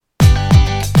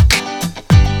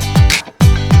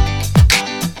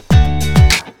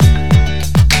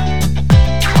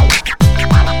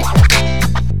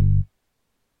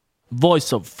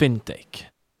Voice of Fintech.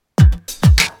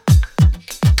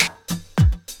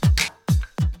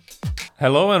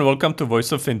 Hello and welcome to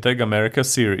Voice of Fintech America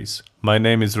series. My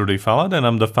name is Rudy Falad and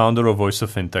I'm the founder of Voice of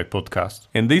Fintech podcast.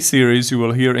 In this series, you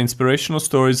will hear inspirational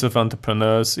stories of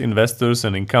entrepreneurs, investors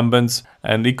and incumbents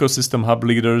and ecosystem hub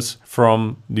leaders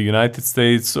from the United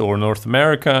States or North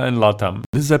America and LATAM.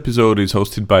 This episode is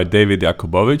hosted by David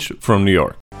Yakubovich from New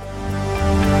York.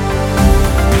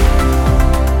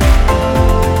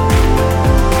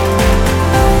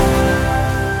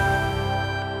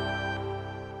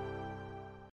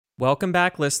 Welcome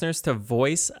back, listeners, to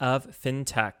Voice of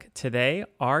Fintech. Today,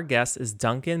 our guest is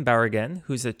Duncan Berrigan,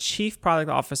 who's a Chief Product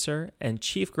Officer and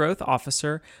Chief Growth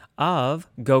Officer of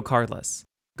GoCardless.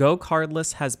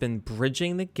 GoCardless has been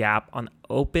bridging the gap on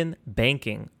open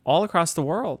banking all across the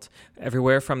world,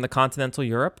 everywhere from the continental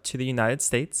Europe to the United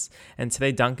States. And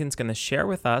today, Duncan's going to share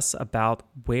with us about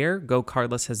where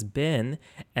GoCardless has been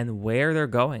and where they're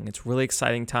going. It's really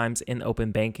exciting times in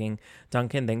open banking.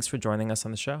 Duncan, thanks for joining us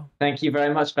on the show. Thank you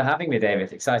very much for having me,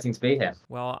 David. Exciting to be here.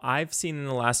 Well, I've seen in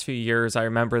the last few years, I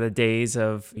remember the days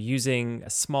of using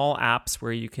small apps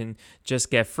where you can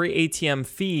just get free ATM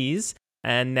fees,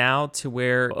 and now to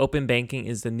where open banking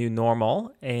is the new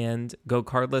normal, and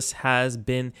GoCardless has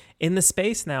been in the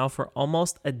space now for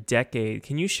almost a decade.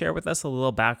 Can you share with us a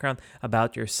little background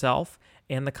about yourself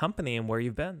and the company and where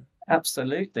you've been?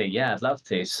 Absolutely. Yeah, I'd love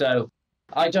to. So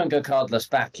I joined GoCardless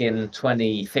back in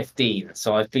 2015.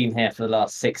 So I've been here for the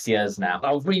last 6 years now.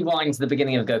 I'll rewind to the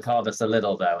beginning of GoCardless a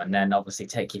little, though, and then obviously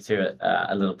take you through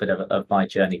a little bit of my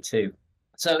journey too.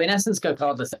 So in essence,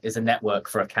 GoCardless is a network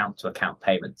for account-to-account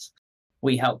payments.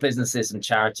 We help businesses and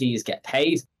charities get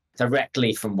paid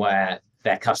directly from where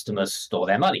their customers store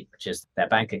their money, which is their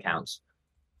bank accounts.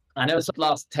 I know the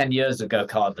last 10 years of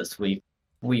GoCardless,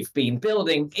 we've been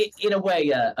building, in a way,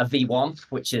 a V1,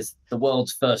 which is the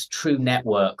world's first true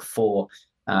network for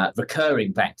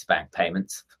recurring bank-to-bank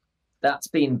payments. That's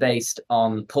been based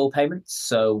on pull payments.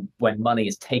 So when money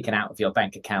is taken out of your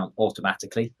bank account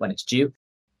automatically when it's due,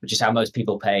 which is how most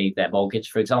people pay their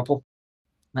mortgage, for example.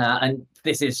 And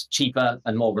this is cheaper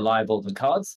and more reliable than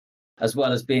cards, as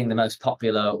well as being the most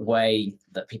popular way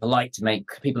that people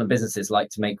and businesses like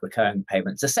to make recurring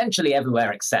payments, essentially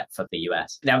everywhere except for the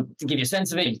US. Now, to give you a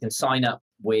sense of it, you can sign up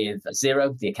with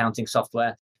Xero, the accounting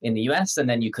software in the US, and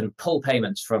then you can pull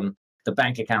payments from the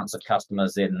bank accounts of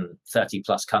customers in 30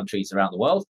 plus countries around the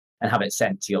world and have it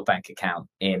sent to your bank account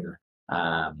in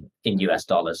US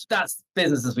dollars. That's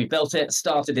business as we built it.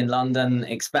 Started in London,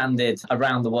 expanded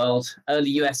around the world.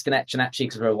 Early US connection, actually,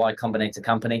 because we're a Y Combinator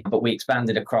company, but we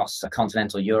expanded across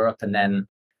continental Europe and then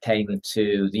came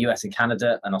to the US and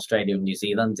Canada and Australia and New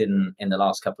Zealand in the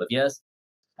last couple of years.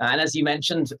 And as you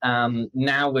mentioned,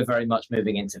 now we're very much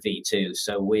moving into V2.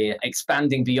 So we're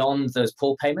expanding beyond those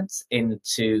pull payments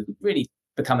into really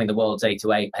becoming the world's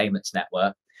A2A payments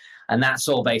network. And that's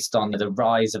all based on the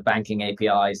rise of banking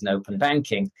APIs and open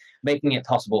banking, making it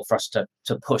possible for us to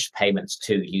push payments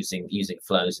to using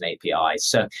flows and APIs.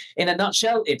 So in a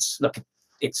nutshell, it's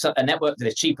a network that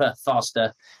is cheaper,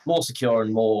 faster, more secure,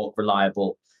 and more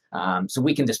reliable. So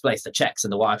we can displace the checks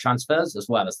and the wire transfers as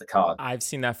well as the card. I've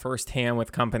seen that firsthand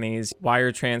with companies,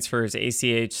 wire transfers,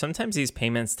 ACH. Sometimes these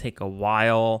payments take a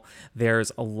while.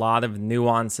 There's a lot of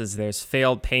nuances. There's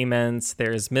failed payments.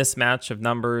 There's mismatch of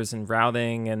numbers and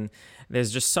routing. And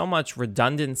there's just so much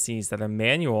redundancies that are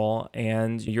manual.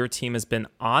 And your team has been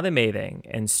automating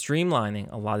and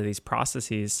streamlining a lot of these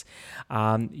processes.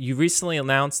 You recently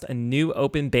announced a new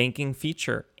open banking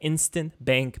feature, Instant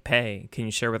Bank Pay. Can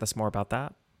you share with us more about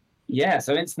that? Yeah,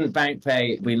 so Instant Bank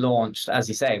Pay we launched, as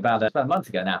you say, about a month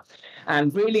ago now.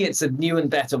 And really, it's a new and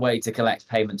better way to collect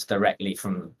payments directly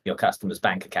from your customers'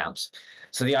 bank accounts.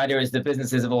 So the idea is that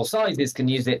businesses of all sizes can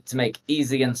use it to make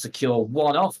easy and secure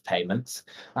one-off payments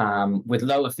with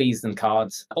lower fees than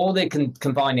cards, or they can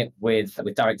combine it with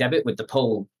direct debit, with the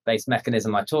pull-based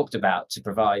mechanism I talked about, to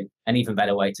provide an even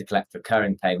better way to collect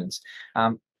recurring payments.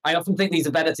 I often think these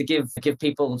are better to give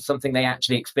people something they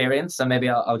actually experience. So maybe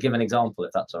I'll give an example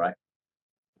if that's all right.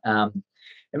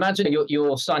 Imagine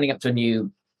you're signing up to a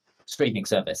new streaming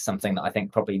service, something that I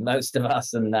think probably most of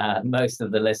us and most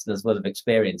of the listeners will have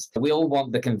experienced. We all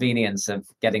want the convenience of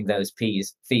getting those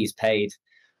fees paid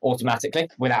automatically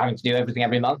without having to do everything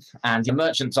every month. And your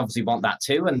merchants obviously want that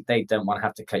too, and they don't want to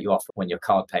have to cut you off when your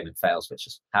card payment fails, which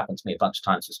has happened to me a bunch of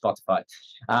times with Spotify.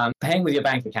 Paying with your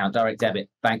bank account, direct debit,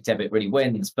 bank debit really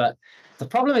wins. But the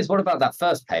problem is, what about that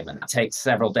first payment? It takes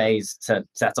several days to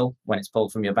settle when it's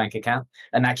pulled from your bank account.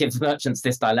 And that gives merchants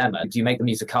this dilemma. Do you make them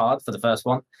use a card for the first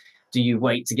one? Do you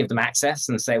wait to give them access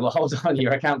and say, well, hold on,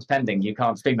 your account's pending, you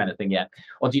can't stream anything yet?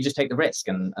 Or do you just take the risk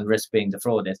and risk being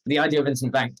defrauded? The idea of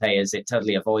instant bank pay is it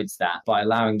totally avoids that by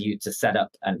allowing you to set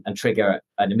up and trigger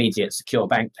an immediate secure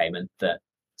bank payment that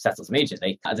settles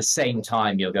immediately. At the same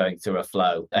time, you're going through a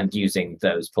flow and using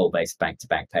those pull-based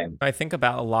bank-to-bank payments. I think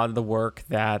about a lot of the work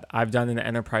that I've done in the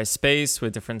enterprise space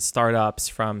with different startups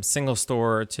from Single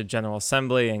Store to General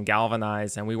Assembly and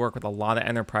Galvanize, and we work with a lot of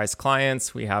enterprise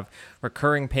clients. We have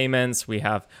recurring payments, we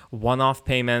have one-off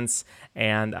payments,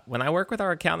 and when I work with our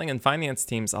accounting and finance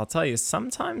teams, I'll tell you,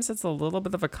 sometimes it's a little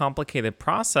bit of a complicated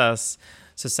process.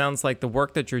 So it sounds like the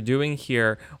work that you're doing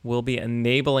here will be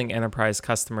enabling enterprise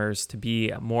customers to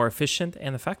be more efficient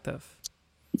and effective.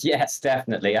 Yes,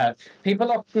 definitely. People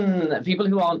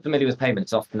who aren't familiar with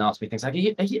payments often ask me things like,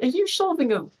 are you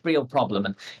solving a real problem?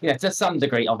 And to some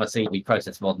degree, obviously, we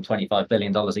process more than $25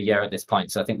 billion a year at this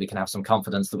point, so I think we can have some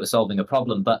confidence that we're solving a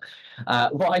problem. But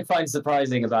what I find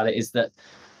surprising about it is that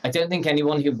I don't think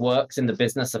anyone who works in the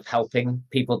business of helping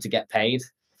people to get paid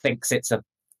thinks it's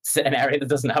an area that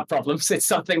doesn't have problems. It's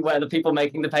something where the people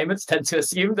making the payments tend to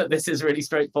assume that this is really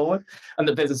straightforward and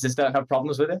the businesses don't have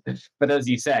problems with it. But as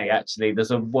you say, actually,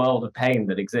 there's a world of pain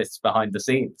that exists behind the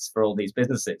scenes for all these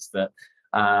businesses that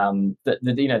don't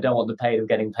want the pain of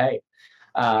getting paid.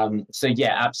 So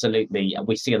yeah, absolutely.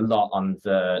 We see a lot on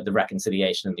the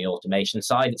reconciliation and the automation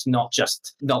side. It's not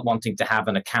just not wanting to have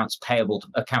an accounts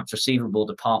receivable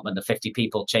department of 50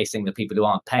 people chasing the people who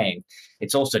aren't paying.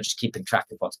 It's also just keeping track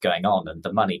of what's going on and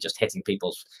the money just hitting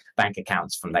people's bank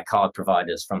accounts from their card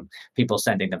providers, from people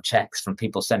sending them checks, from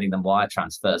people sending them wire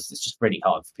transfers. It's just really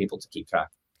hard for people to keep track.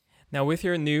 Now, with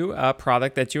your new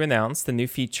product that you announced, the new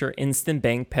feature, Instant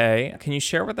Bank Pay, can you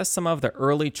share with us some of the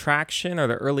early traction or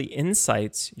the early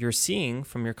insights you're seeing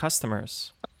from your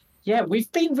customers? Yeah,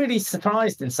 we've been really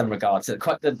surprised in some regards at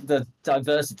quite the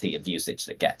diversity of usage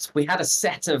that gets. We had a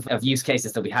set of use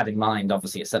cases that we had in mind,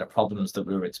 obviously a set of problems that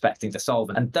we were expecting to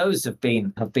solve, and those have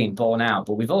been borne out.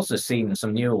 But we've also seen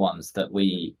some newer ones that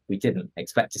we didn't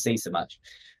expect to see so much.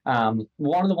 One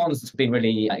of the ones that's been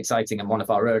really exciting and one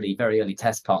of our very early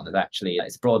test partners actually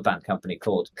is a broadband company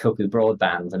called Cuckoo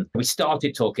Broadband. And we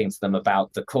started talking to them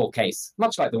about the core case,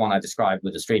 much like the one I described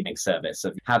with the streaming service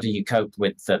of how do you cope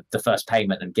with the first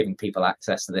payment and giving people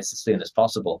access to this as soon as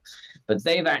possible. But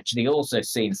they've actually also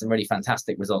seen some really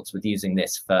fantastic results with using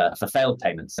this for failed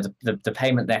payments. The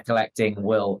payment they're collecting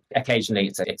will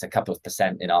occasionally, it's a couple of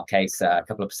percent in our case, a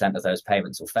couple of percent of those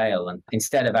payments will fail. And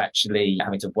instead of actually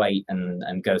having to wait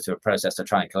and go through a process to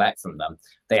try and collect from them,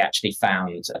 they actually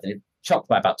found chopped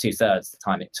by about 2/3 the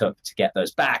time it took to get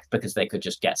those back, because they could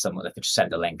just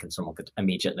send a link and someone could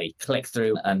immediately click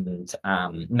through and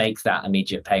make that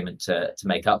immediate payment to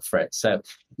make up for it. So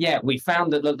yeah, we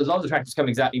found that a lot of the traction has come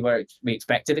exactly where we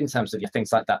expected in terms of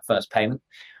things like that first payment.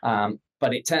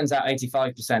 But it turns out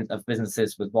 85% of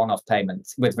businesses with one-off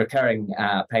payments, with recurring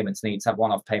payments needs, have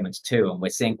one-off payments too. And we're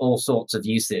seeing all sorts of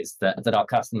uses that our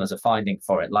customers are finding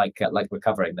for it, like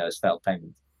recovering those failed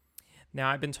payments. Now,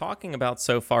 I've been talking about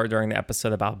so far during the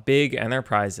episode about big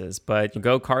enterprises, but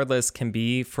Go Cardless can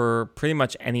be for pretty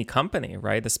much any company,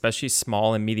 right? Especially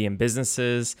small and medium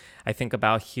businesses. I think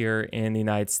about here in the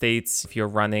United States, if you're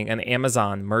running an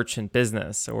Amazon merchant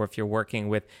business, or if you're working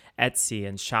with Etsy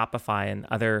and Shopify and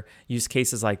other use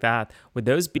cases like that, would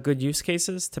those be good use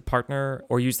cases to partner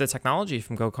or use the technology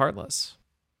from Go Cardless?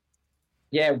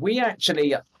 Yeah, we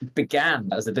actually began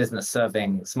as a business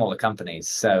serving smaller companies.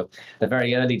 So the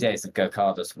very early days of Go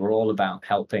Cardless were all about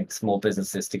helping small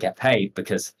businesses to get paid,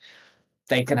 because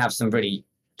they can have some really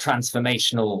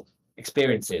transformational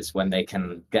experiences when they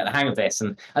can get the hang of this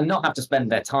and not have to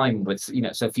spend their time with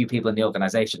so few people in the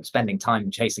organization. Spending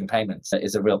time chasing payments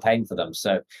is a real pain for them.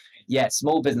 So yeah,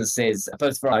 small businesses,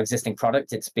 both for our existing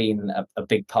product, it's been a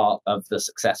big part of the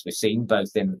success we've seen,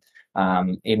 both in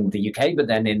the UK, but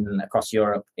then across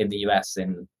Europe, in the US,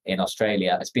 in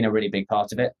Australia. It's been a really big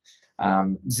part of it.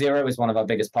 Xero is one of our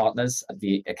biggest partners,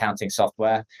 the accounting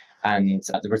software, and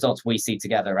the results we see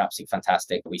together are absolutely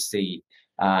fantastic. We see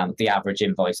the average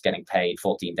invoice getting paid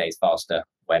 14 days faster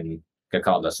when Go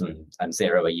Cardless and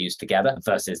Xero are used together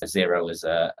versus Xero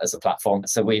as a platform.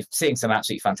 So we've seen some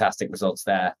absolutely fantastic results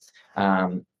there.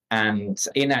 And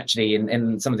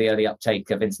in some of the early uptake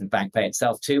of Instant Bank Pay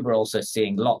itself too, we're also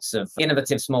seeing lots of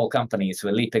innovative small companies who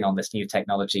are leaping on this new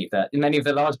technology that many of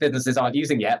the large businesses aren't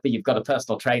using yet, but you've got a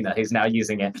personal trainer who's now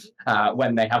using it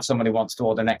when they have someone who wants to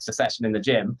order an extra session in the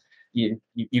gym.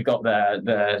 You've got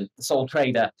the sole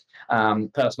trader,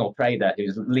 personal trader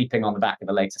who's leaping on the back of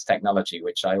the latest technology,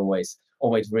 which I always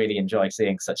really enjoy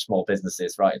seeing such small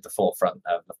businesses right at the forefront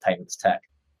of payments tech.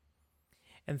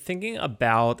 And thinking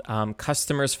about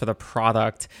customers for the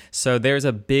product, so there's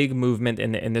a big movement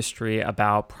in the industry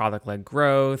about product-led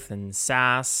growth and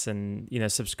SaaS and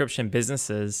subscription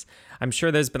businesses. I'm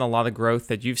sure there's been a lot of growth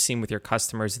that you've seen with your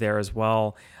customers there as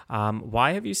well.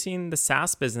 Why have you seen the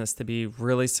SaaS business to be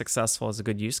really successful as a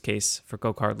good use case for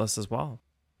GoCardless as well?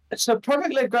 So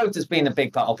product-led growth has been a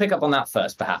big part. I'll pick up on that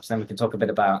first, perhaps, then we can talk a bit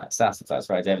about SaaS, if that's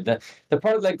right, David. The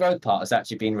product-led growth part has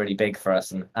actually been really big for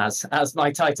us, and as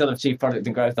my title of Chief Product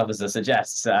and Growth Officer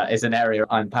suggests, is an area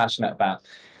I'm passionate about.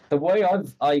 The way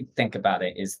I think about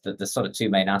it is that there's sort of two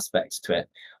main aspects to it.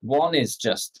 One is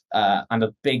just, I'm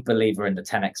a big believer in the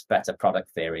 10x better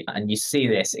product theory. And you see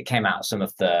this, it came out of some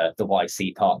of the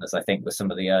YC partners, I think, were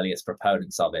some of the earliest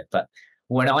proponents of it. But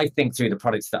when I think through the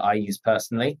products that I use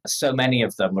personally, so many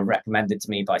of them were recommended to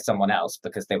me by someone else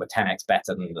because they were 10x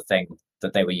better than the thing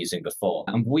that they were using before.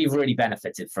 And we've really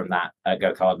benefited from that at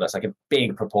GoCardless, like a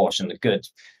big proportion, a good,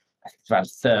 I think it's around a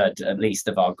third at least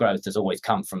of our growth has always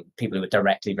come from people who were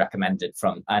directly recommended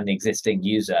from an existing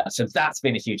user. So that's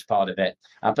been a huge part of it.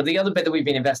 But the other bit that we've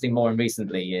been investing more in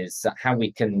recently is how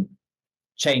we can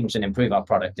change and improve our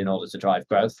product in order to drive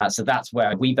growth. So that's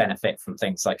where we benefit from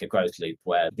things like a growth loop,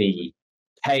 where the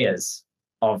payers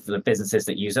of the businesses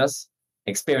that use us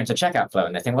experience a checkout flow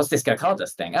and they think, what's this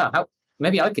GoCardless thing?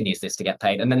 Maybe I can use this to get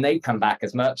paid. And then they come back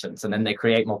as merchants and then they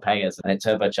create more payers and it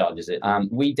turbocharges it.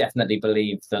 We definitely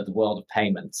believe that the world of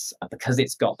payments, because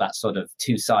it's got that sort of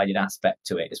two-sided aspect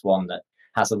to it, is one that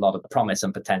has a lot of promise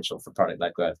and potential for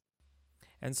product-led growth.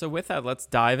 And so with that, let's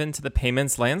dive into the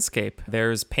payments landscape.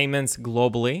 There's payments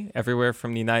globally, everywhere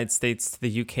from the United States to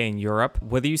the UK and Europe.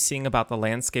 What are you seeing about the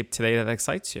landscape today that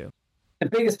excites you? The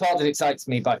biggest part that excites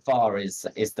me by far is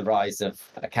the rise of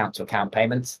account-to-account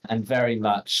payments, and very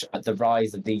much the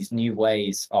rise of these new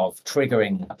ways of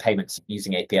triggering payments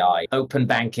using API. Open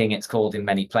banking, it's called in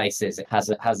many places. It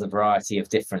has a variety of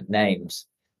different names.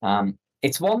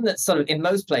 It's one that sort of in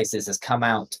most places has come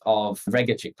out of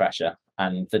regulatory pressure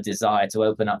and the desire to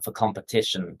open up for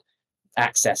competition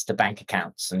access to bank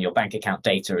accounts and your bank account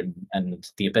data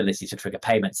and the ability to trigger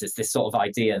payments. Is this sort of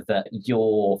idea that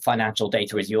your financial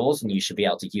data is yours and you should be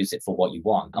able to use it for what you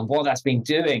want. And what that's been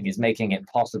doing is making it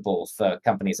possible for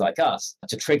companies like us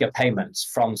to trigger payments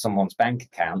from someone's bank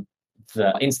account.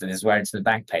 The instant is where instant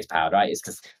bank pays power, right? It's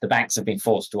because the banks have been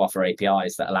forced to offer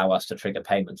APIs that allow us to trigger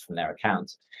payments from their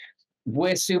accounts.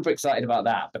 We're super excited about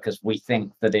that because we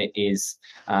think that it is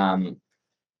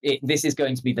this is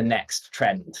going to be the next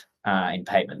trend in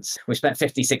payments. We spent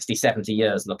 50, 60, 70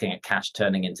 years looking at cash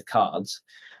turning into cards,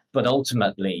 but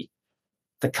ultimately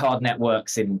the card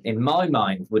networks in my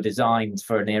mind were designed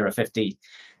for an era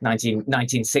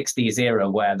 1960s era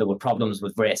where there were problems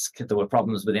with risk, there were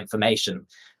problems with information,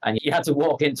 and you had to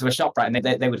walk into a shop, right, and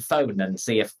they would phone and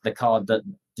see if the card that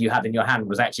you had in your hand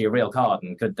was actually a real card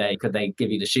and could they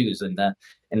give you the shoes in the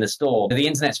store. The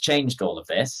internet's changed all of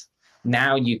this.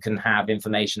 Now you can have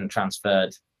information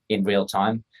transferred in real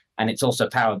time, and it's also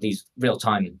powered these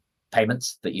real-time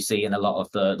payments that you see in a lot of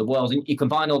the world. And you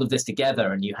combine all of this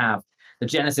together and you have the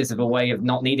genesis of a way of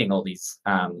not needing all these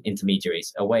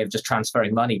intermediaries, a way of just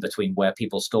transferring money between where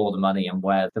people store the money and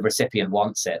where the recipient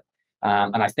wants it.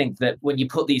 And I think that when you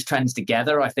put these trends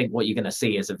together, I think what you're going to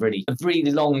see is a really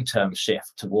long-term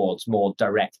shift towards more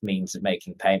direct means of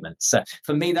making payments. So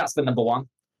for me, that's the number one,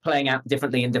 playing out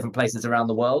differently in different places around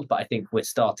the world. But I think we're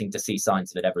starting to see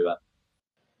signs of it everywhere.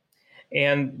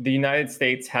 And the United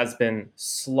States has been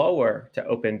slower to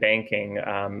open banking.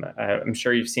 I'm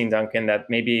sure you've seen, Duncan, that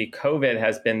maybe COVID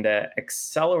has been the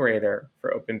accelerator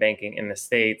for open banking in the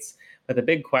States. But the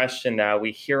big question that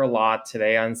we hear a lot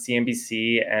today on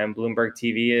CNBC and Bloomberg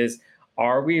TV is,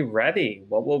 are we ready?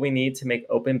 What will we need to make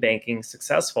open banking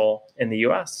successful in the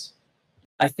US?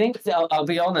 I think I'll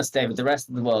be honest, David, the rest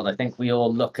of the world, I think we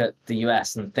all look at the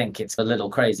US and think it's a little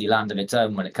crazy land of its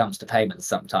own when it comes to payments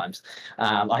sometimes.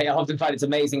 I often find it's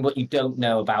amazing what you don't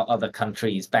know about other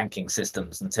countries' banking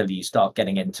systems until you start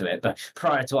getting into it. But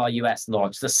prior to our US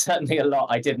launch, there's certainly a lot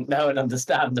I didn't know and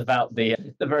understand about the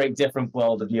very different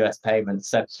world of US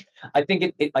payments. So I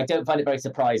think I don't find it very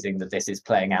surprising that this is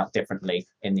playing out differently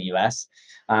in the US.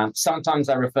 Sometimes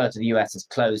I refer to the US as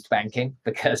closed banking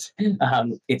because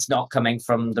it's not coming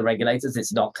from the regulators.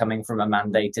 It's not coming from a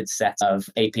mandated set of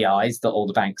APIs that all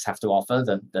the banks have to offer,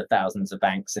 the thousands of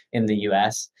banks in the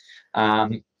US.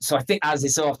 So I think, as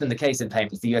is so often the case in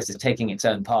payments, the US is taking its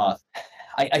own path.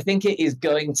 I think it is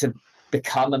going to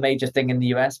become a major thing in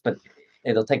the US, but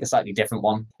It'll take a slightly different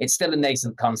one. It's still a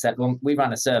nascent concept. When we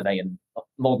ran a survey, and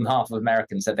more than half of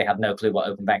Americans said they had no clue what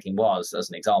open banking was, as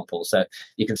an example. So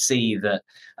you can see that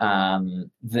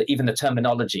even the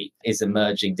terminology is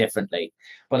emerging differently.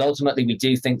 But ultimately, we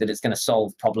do think that it's going to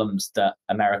solve problems that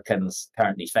Americans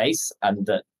currently face, and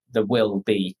that there will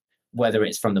be, whether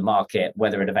it's from the market,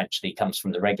 whether it eventually comes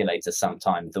from the regulators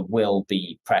sometime, there will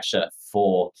be pressure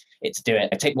for it to do it.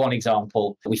 I take one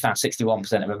example. We found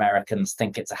 61% of Americans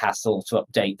think it's a hassle to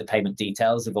update the payment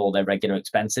details of all their regular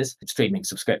expenses, streaming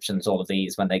subscriptions, all of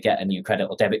these, when they get a new credit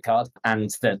or debit card. And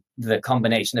the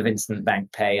combination of instant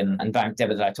bank pay and bank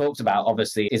debit that I talked about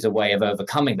obviously is a way of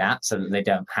overcoming that, so that they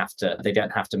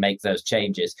don't have to make those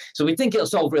changes. So we think it'll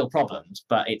solve real problems,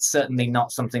 but it's certainly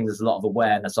not something there's a lot of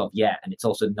awareness of yet. And it's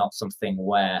also not something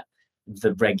where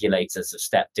the regulators have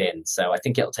stepped in. So I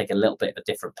think it'll take a little bit of a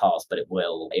different path, but it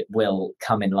will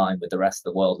come in line with the rest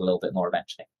of the world a little bit more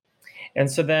eventually. And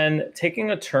so then taking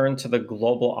a turn to the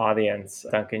global audience,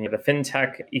 Duncan, the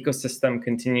fintech ecosystem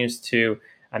continues to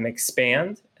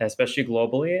expand, especially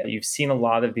globally. You've seen a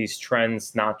lot of these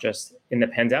trends, not just in the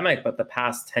pandemic, but the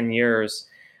past 10 years.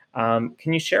 Can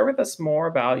you share with us more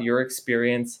about your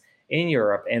experience in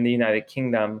Europe and the United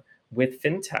Kingdom with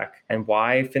fintech, and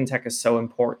why fintech is so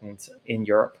important in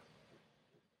Europe?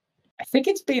 I think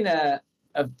it's been a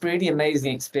really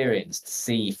amazing experience to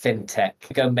see fintech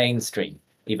go mainstream,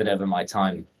 even over my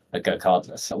time at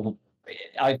GoCardless.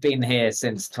 I've been here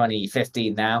since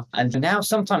 2015 now, and now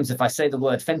sometimes if I say the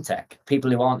word fintech,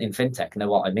 people who aren't in fintech know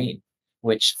what I mean,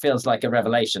 which feels like a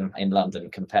revelation in London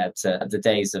compared to the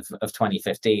days of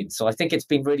 2015. So I think it's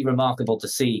been really remarkable to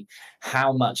see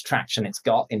how much traction it's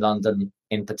got in London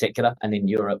in particular, and in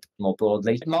Europe more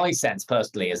broadly. My sense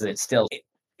personally is that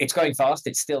it's growing fast.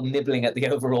 It's still nibbling at the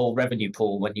overall revenue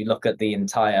pool when you look at the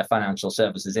entire financial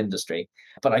services industry.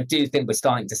 But I do think we're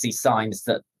starting to see signs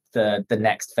that the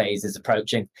next phase is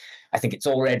approaching. I think it's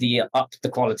already upped the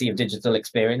quality of digital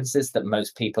experiences that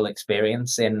most people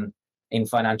experience in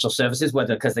financial services,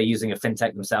 whether because they're using a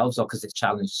fintech themselves or because it's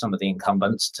challenged some of the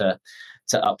incumbents to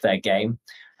up their game.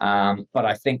 But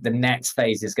I think the next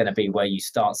phase is going to be where you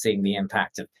start seeing the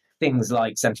impact of things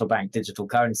like central bank digital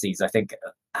currencies. I think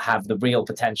have the real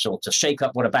potential to shake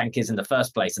up what a bank is in the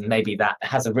first place, and maybe that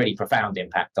has a really profound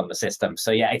impact on the system.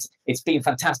 So yeah, it's been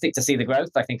fantastic to see the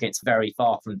growth. I think it's very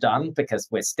far from done because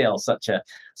we're still such a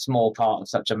small part of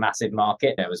such a massive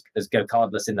market, as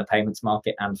GoCardless in the payments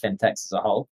market and fintechs as a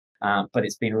whole. But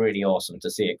it's been really awesome to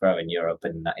see it grow in Europe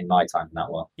in my time in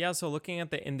that world. Yeah, so looking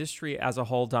at the industry as a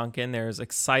whole, Duncan, there's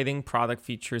exciting product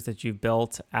features that you've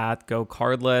built at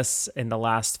GoCardless in the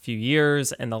last few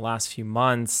years and the last few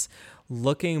months.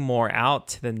 Looking more out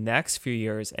to the next few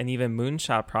years and even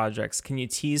moonshot projects, can you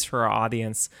tease for our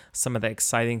audience some of the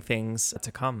exciting things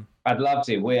to come? I'd love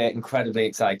to. We're incredibly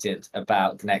excited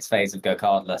about the next phase of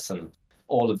GoCardless and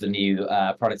all of the new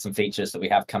products and features that we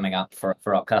have coming up for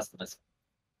our customers.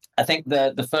 I think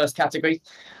the first category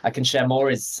I can share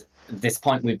more is this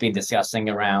point we've been discussing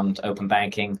around open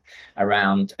banking,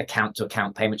 around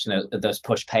account-to-account payments, those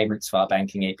push payments for our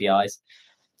banking APIs.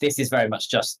 This is very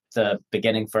much just the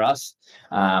beginning for us.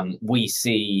 We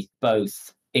see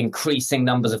both increasing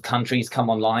numbers of countries come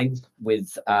online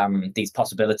with these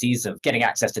possibilities of getting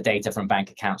access to data from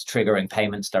bank accounts, triggering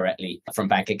payments directly from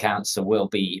bank accounts. So we'll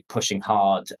be pushing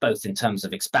hard, both in terms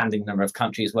of expanding the number of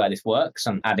countries where this works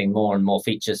and adding more and more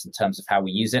features in terms of how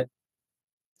we use it.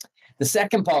 The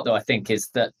second part, though, I think, is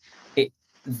that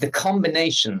the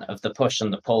combination of the push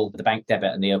and the pull, the bank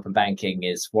debit and the open banking,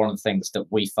 is one of the things that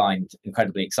we find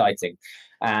incredibly exciting.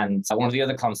 And one of the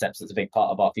other concepts that's a big part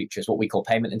of our future is what we call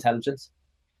payment intelligence.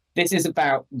 This is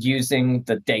about using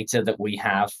the data that we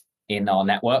have in our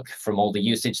network from all the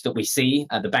usage that we see,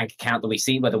 the bank account that we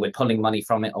see, whether we're pulling money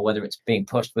from it or whether it's being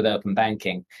pushed with open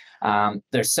banking.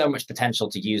 There's so much potential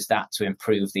to use that to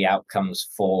improve the outcomes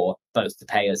for both the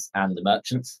payers and the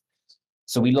merchants.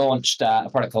 So we launched a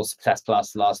product called Success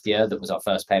Plus last year. That was our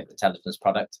first payment intelligence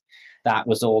product. That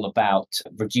was all about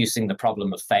reducing the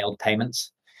problem of failed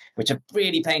payments, which are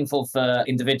really painful for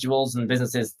individuals and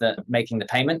businesses that are making the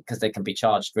payment because they can be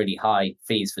charged really high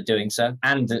fees for doing so.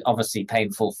 And obviously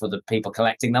painful for the people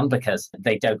collecting them because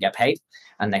they don't get paid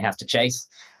and they have to chase.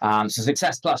 So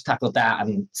Success Plus tackled that,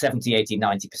 and 70, 80,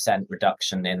 90%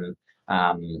 reduction in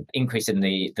increase in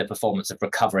the performance of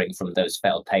recovering from those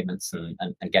failed payments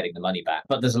and getting the money back.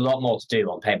 But there's a lot more to do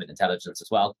on payment intelligence as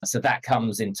well. So that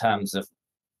comes in terms of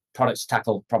products to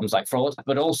tackle problems like fraud,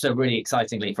 but also really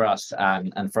excitingly for us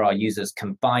and for our users,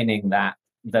 combining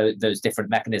those different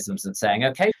mechanisms and saying,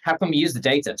 okay, how can we use the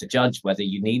data to judge whether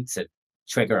you need to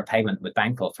trigger a payment with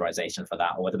bank authorization for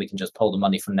that, or whether we can just pull the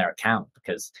money from their account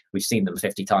because we've seen them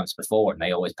 50 times before and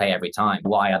they always pay every time.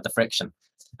 Why add the friction?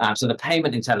 So the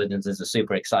payment intelligence is a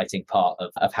super exciting part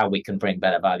of how we can bring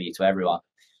better value to everyone.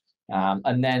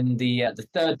 And then the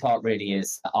third part really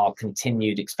is our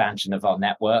continued expansion of our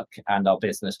network and our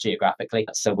business geographically.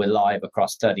 So we're live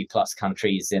across 30 plus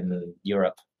countries in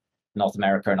Europe, North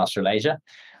America, and Australasia.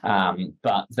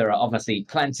 But there are obviously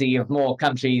plenty of more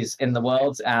countries in the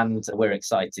world, and we're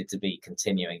excited to be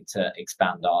continuing to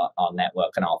expand our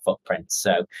network and our footprint.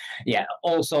 So yeah,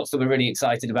 all sorts that we're really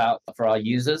excited about for our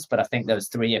users. But I think those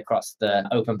three across the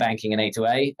open banking and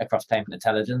A2A, across payment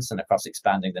intelligence, and across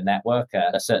expanding the network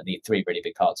are certainly three really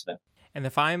big parts of it. And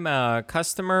if I'm a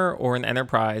customer or an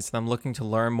enterprise and I'm looking to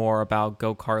learn more about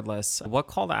GoCardless, what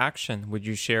call to action would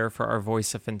you share for our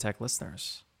Voice of FinTech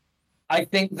listeners? I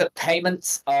think that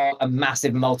payments are a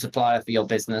massive multiplier for your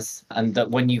business. And that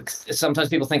sometimes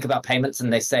people think about payments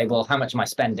and they say, well, how much am I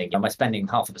spending? Am I spending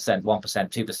 0.5%,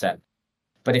 1%, 2%?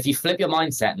 But if you flip your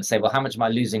mindset and say, well, how much am I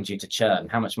losing due to churn?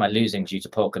 How much am I losing due to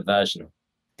poor conversion?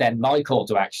 Then my call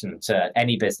to action to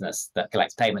any business that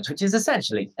collects payments, which is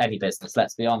essentially any business,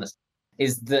 let's be honest,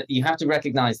 is that you have to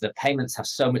recognize that payments have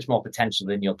so much more potential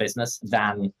in your business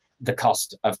than the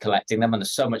cost of collecting them. And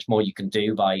there's so much more you can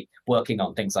do by working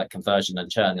on things like conversion and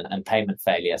churn and payment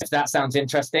failures. If that sounds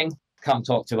interesting, come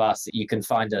talk to us. You can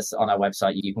find us on our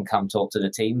website. You can come talk to the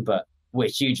team. But we're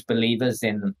huge believers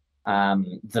in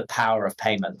the power of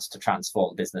payments to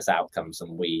transform business outcomes.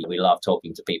 And we love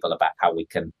talking to people about how we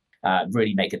can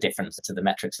really make a difference to the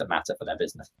metrics that matter for their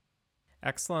business.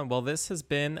 Excellent. Well, this has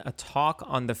been a talk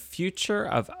on the future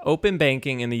of open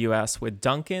banking in the U.S. with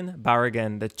Duncan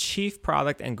Bauergen, the Chief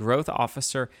Product and Growth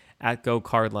Officer at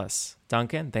GoCardless.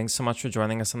 Duncan, thanks so much for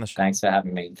joining us on the show. Thanks for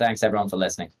having me. Thanks, everyone, for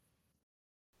listening.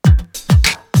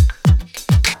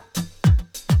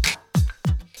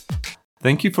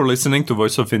 Thank you for listening to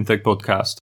Voice of FinTech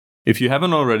podcast. If you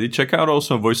haven't already, check out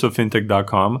also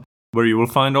voiceoffintech.com, where you will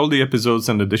find all the episodes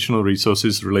and additional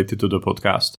resources related to the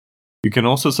podcast. You can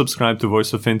also subscribe to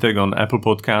Voice of FinTech on Apple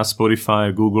Podcasts,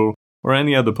 Spotify, Google, or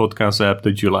any other podcast app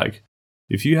that you like.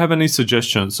 If you have any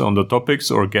suggestions on the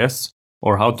topics or guests,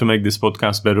 or how to make this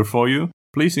podcast better for you,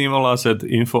 please email us at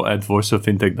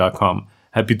info@voiceoffintech.com.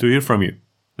 Happy to hear from you.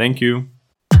 Thank you.